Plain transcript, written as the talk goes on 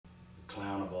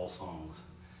all songs.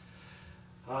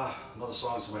 Another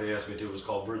song somebody asked me to do was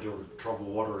called Bridge Over Troubled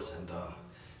Waters, and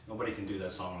nobody can do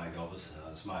that song like Elvis.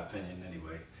 It's my opinion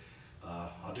anyway.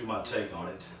 I'll do my take on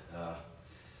it,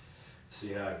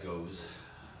 see how it goes.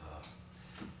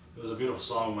 It was a beautiful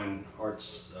song when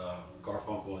Arts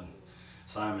Garfunkel and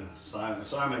Simon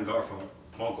and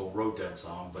Garfunkel wrote that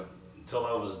song, but until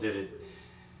Elvis did it,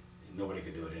 nobody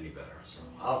could do it any better. So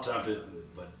I'll attempt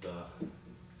it, but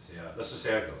let's just see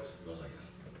how it goes. It goes like this.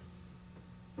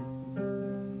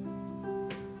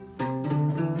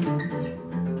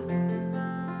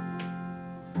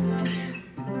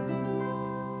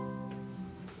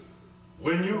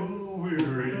 When you're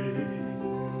weary,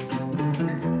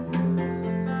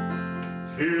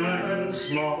 feeling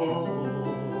small,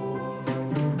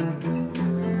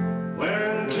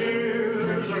 when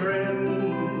tears are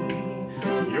in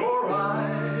your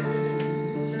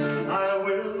eyes, I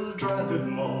will dry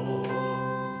them all.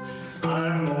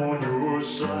 I'm on your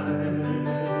side.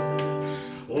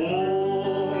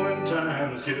 Oh, when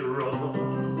times get rough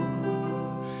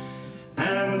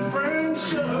and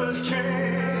friends just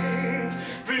can't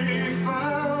be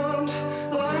found,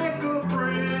 like a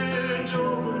bridge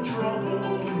over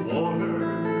troubled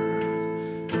waters,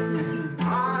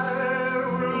 I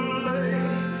will lay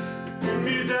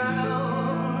me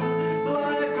down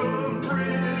like a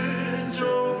bridge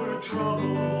over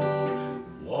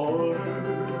troubled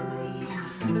waters.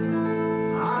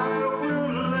 I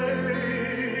will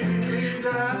lay me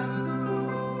down.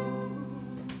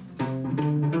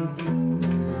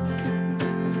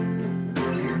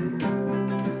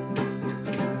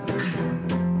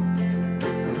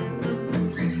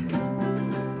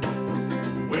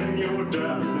 When you're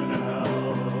down and out,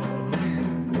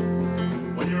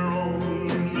 when you're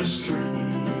on the street,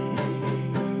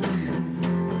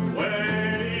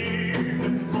 when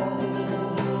evening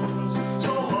falls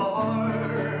so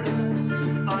hard,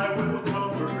 I will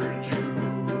comfort you.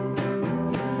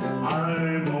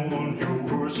 I'm on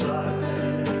your side.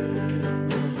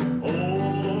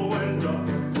 Oh, when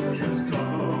darkness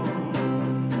comes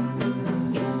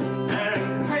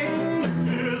and pain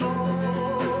is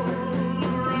all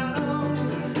around,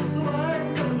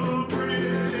 like a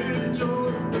bridge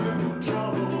over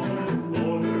troubled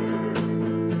water,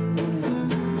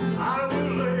 I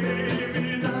will lay me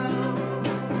down.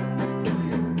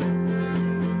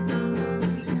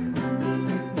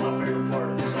 My favorite part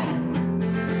of the song.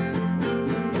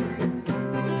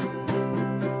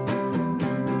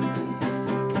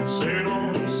 Sail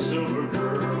on, silver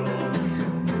girl,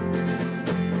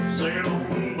 sail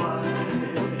on by.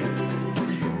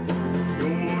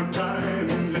 Your time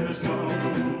has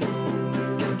come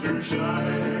to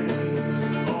shine.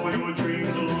 All your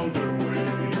dreams along the way,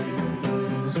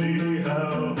 see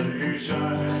how they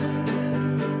shine.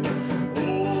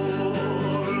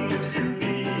 Oh, if you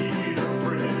need a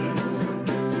friend,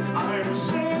 I'm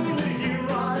sailing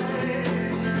right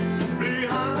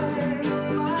behind,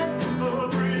 like a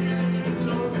bridge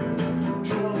over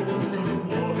troubled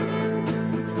water.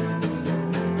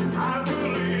 I will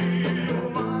leave your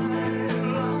mind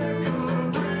like a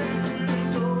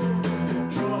bridge over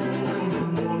troubled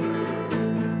water.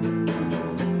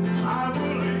 I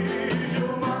will leave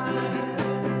your mind.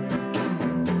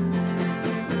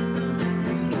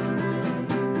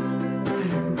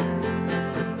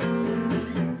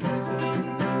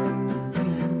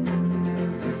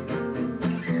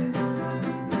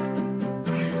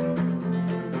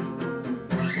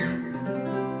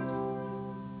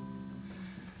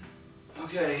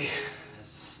 Okay,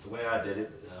 that's the way I did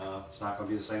it. It's not going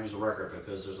to be the same as the record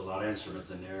because there's a lot of instruments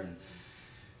in there, and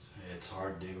it's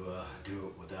hard to do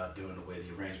it without doing the way the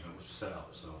arrangement was set up.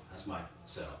 So that's my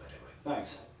setup anyway.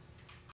 Thanks.